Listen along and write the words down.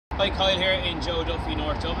Hi, Kyle here in Joe Duffy,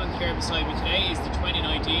 North Dublin. Here beside me today is the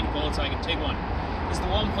 2019 Volkswagen Tiguan. This is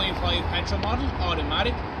the 1.5 petrol model,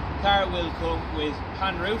 automatic. The car will come with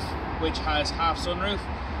pan roof, which has half sunroof,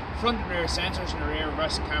 front and rear sensors and a rear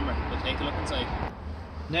reversing camera. We'll take a look inside.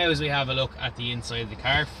 Now as we have a look at the inside of the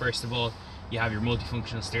car, first of all you have your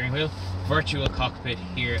multifunctional steering wheel, virtual cockpit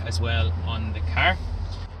here as well on the car.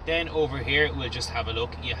 Then over here we'll just have a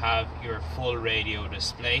look. You have your full radio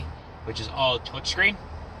display, which is all touchscreen.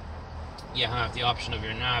 You have the option of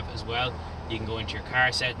your nav as well. You can go into your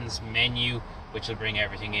car settings, menu, which will bring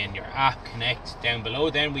everything in, your app, connect. Down below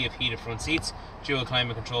then we have heated front seats, dual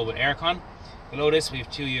climate control with aircon. Below this we have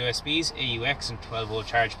two USBs, AUX and 12 volt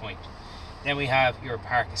charge point. Then we have your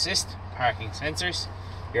park assist, parking sensors,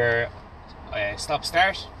 your stop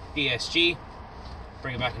start, DSG.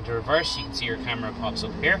 Bring it back into reverse, you can see your camera pops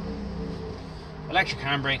up here. Electric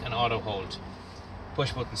handbrake and auto hold.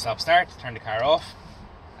 Push button stop start, turn the car off.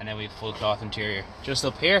 And then we have full cloth interior. Just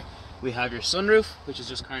up here we have your sunroof, which is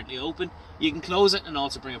just currently open. You can close it and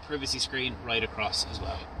also bring a privacy screen right across as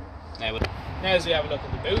well. Now as we have a look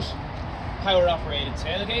at the boot, power operated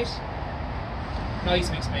tailgate, nice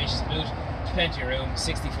big spacious boot, plenty of room,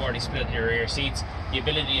 60-40 split in your rear seats, the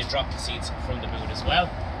ability to drop the seats from the boot as well.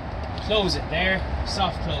 Close it there,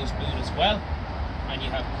 soft close boot as well, and you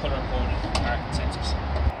have colour coded parking sensors.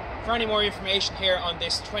 For any more information here on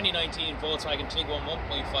this 2019 Volkswagen Tiguan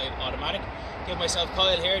 1.5 automatic, give myself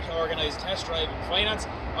Kyle here to organise a test drive and finance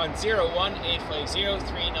on 01850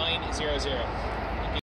 3900.